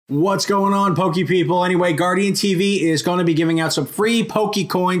What's going on, Poke people? Anyway, Guardian TV is going to be giving out some free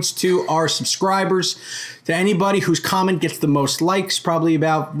POKECOINs to our subscribers. To anybody whose comment gets the most likes, probably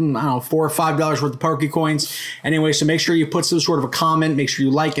about, I don't know, $4 or $5 worth of POKECOINs. Anyway, so make sure you put some sort of a comment, make sure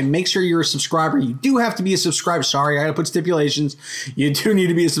you like, and make sure you're a subscriber. You do have to be a subscriber. Sorry, I got to put stipulations. You do need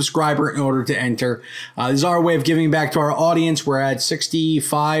to be a subscriber in order to enter. This is our way of giving back to our audience. We're at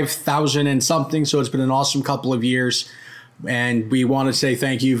 65,000 and something, so it's been an awesome couple of years. And we want to say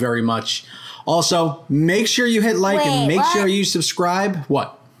thank you very much. Also, make sure you hit like and make sure you subscribe.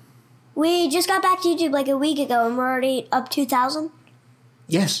 What? We just got back to YouTube like a week ago and we're already up 2,000?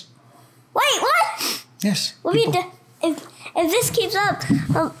 Yes. Wait, what? Yes. We'll be if this keeps up,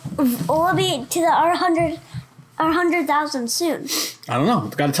 we'll be to our 100,000 soon. I don't know.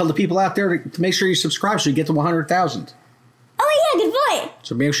 We've got to tell the people out there to make sure you subscribe so you get to 100,000. Oh, yeah, good point.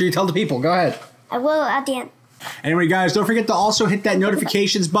 So make sure you tell the people. Go ahead. I will at the end. Anyway, guys, don't forget to also hit that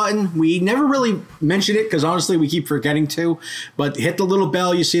notifications button. We never really mention it because, honestly, we keep forgetting to. But hit the little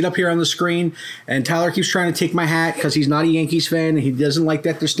bell. You see it up here on the screen. And Tyler keeps trying to take my hat because he's not a Yankees fan. And he doesn't like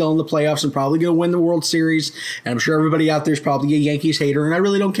that they're still in the playoffs and probably going to win the World Series. And I'm sure everybody out there is probably a Yankees hater, and I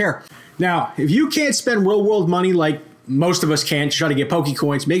really don't care. Now, if you can't spend real world money like most of us can to try to get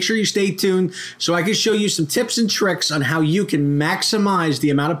POKECOINs, make sure you stay tuned so I can show you some tips and tricks on how you can maximize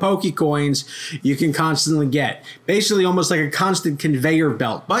the amount of POKECOINs you can constantly get. Basically almost like a constant conveyor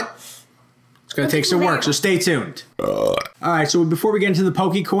belt, but it's going to take some work, so stay tuned. All right, so before we get into the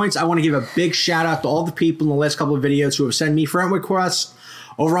POKECOINs, I want to give a big shout out to all the people in the last couple of videos who have sent me friend requests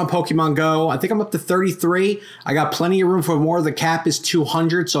over on Pokemon Go. I think I'm up to 33. I got plenty of room for more. The cap is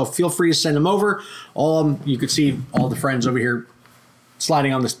 200, so feel free to send them over. You can see all the friends over here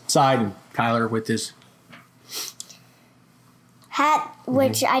sliding on the side, and Tyler with his hat,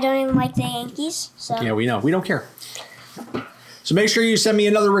 which I don't even like the Yankees. So yeah, we know. We don't care. So make sure you send me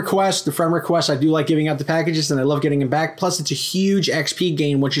another request, the friend request. I do like giving out the packages, and I love getting them back. Plus, it's a huge XP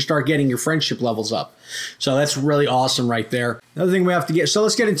gain once you start getting your friendship levels up. So that's really awesome right there. Another thing we have to get, so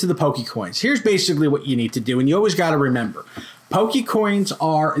let's get into the POKECOINs. Here's basically what you need to do, and you always got to remember. POKECOINs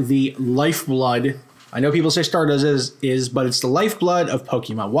are the lifeblood. I know people say Stardust is, but it's the lifeblood of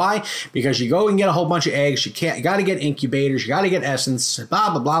Pokemon. Why? Because you go and get a whole bunch of eggs. You got to get incubators. You got to get essence,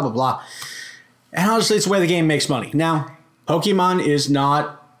 blah, blah, blah, blah, blah. And honestly, it's the way the game makes money. Now, Pokemon is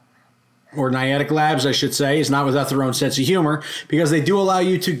not, or Niantic Labs, I should say, is not without their own sense of humor because they do allow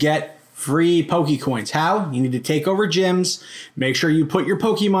you to get free POKECOINs. How? You need to take over gyms, make sure you put your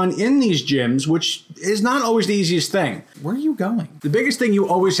Pokemon in these gyms, which is not always the easiest thing. Where are you going? The biggest thing you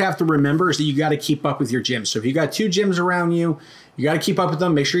always have to remember is that you got to keep up with your gyms. So if you got 2 gyms around you, you got to keep up with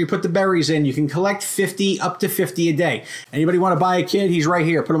them. Make sure you put the berries in. You can collect 50, up to 50 a day. Anybody want to buy a kid? He's right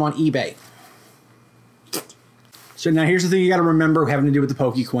here. Put him on eBay. So now here's the thing you got to remember having to do with the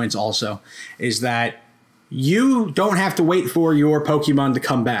POKECOINs also, is that you don't have to wait for your Pokemon to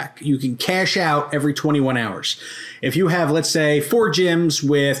come back. You can cash out every 21 hours. If you have, let's say, 4 gyms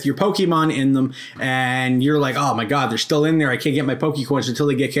with your Pokemon in them and you're like, oh my God, they're still in there. I can't get my POKECOINs until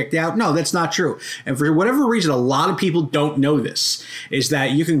they get kicked out. No, that's not true. And for whatever reason, a lot of people don't know this, is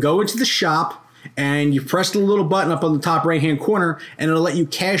that you can go into the shop and you press the little button up on the top right-hand corner, and it'll let you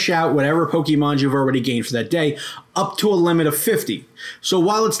cash out whatever Pokemon you've already gained for that day, up to a limit of 50. So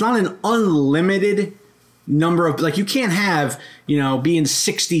while it's not an unlimited number of, like you can't have, be in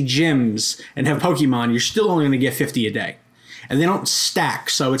 60 gyms and have Pokemon, you're still only going to get 50 a day. And they don't stack,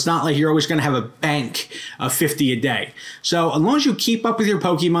 so it's not like you're always going to have a bank of 50 a day. So as long as you keep up with your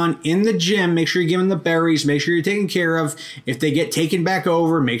Pokemon in the gym, make sure you give them the berries, make sure you're taken care of. If they get taken back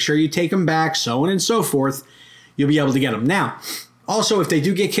over, make sure you take them back, so on and so forth. You'll be able to get them. Now, also, if they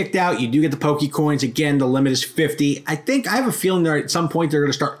do get kicked out, you do get the POKECOINs. Again, the limit is 50. I have a feeling that at some point they're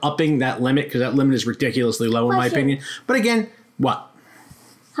going to start upping that limit because that limit is ridiculously low in my opinion. But again, what?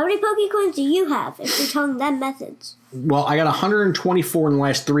 How many POKECOINs do you have if you're telling them methods? Well, I got 124 in the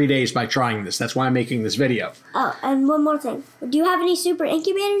last 3 days by trying this. That's why I'm making this video. Oh, and one more thing. Do you have any super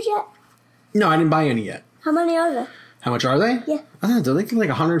incubators yet? No, I didn't buy any yet. How many are there? How much are they? Yeah. I don't know. Do they get like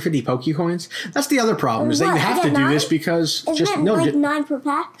 150 POKECOINs? That's the other problem, is that you have to do this because Isn't it like 9 per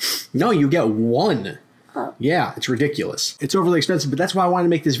pack? No, you get 1. Oh. Yeah, it's ridiculous. It's overly expensive, but that's why I wanted to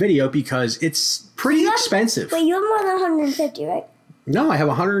make this video because it's pretty expensive. Wait, you have more than 150, right? No, I have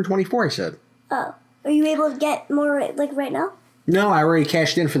 124, I said. Oh. Are you able to get more, like, right now? No, I already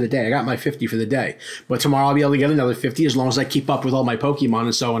cashed in for the day. I got my 50 for the day. But tomorrow I'll be able to get another 50 as long as I keep up with all my Pokemon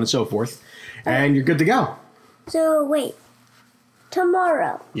and so on and so forth. And you're good to go. So, wait.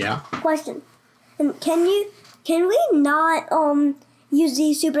 Tomorrow. Yeah. Question. And can we not use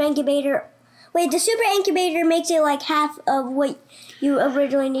the super incubator Wait, the super incubator makes it like half of what you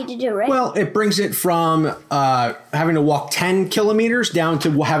originally need to do, right? Well, it brings it from having to walk 10 kilometers down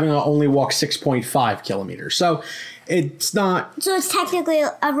to having to only walk 6.5 kilometers. So it's not... So it's technically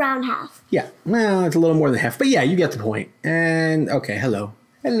around half. Yeah, well, it's a little more than half. But yeah, you get the point. And, okay, hello.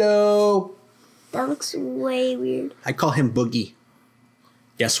 Hello. That looks way weird. I call him Boogie.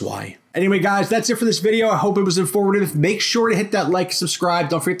 Guess why? Anyway, guys, that's it for this video. I hope it was informative. Make sure to hit that like, subscribe.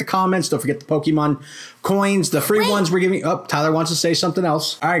 Don't forget the comments. Don't forget the Pokemon coins, the free ones we're giving. Oh, Tyler wants to say something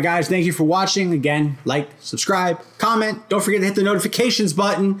else. All right, guys, thank you for watching. Again, like, subscribe, comment. Don't forget to hit the notifications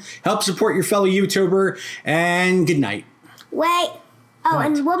button. Help support your fellow YouTuber. And good night. Wait. Oh, What?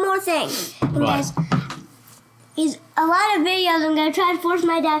 and one more thing. Guys, is a lot of videos. I'm going to try to force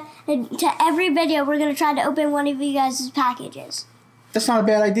my dad to every video. We're going to try to open one of you guys' packages. That's not a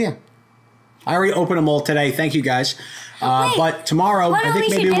bad idea. I already opened them all today. Thank you, guys. But tomorrow, I think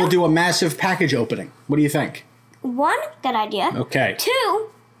maybe we'll do a massive package opening. What do you think? One, good idea. Okay. Two,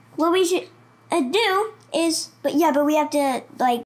 what we should do is, but we have to, like,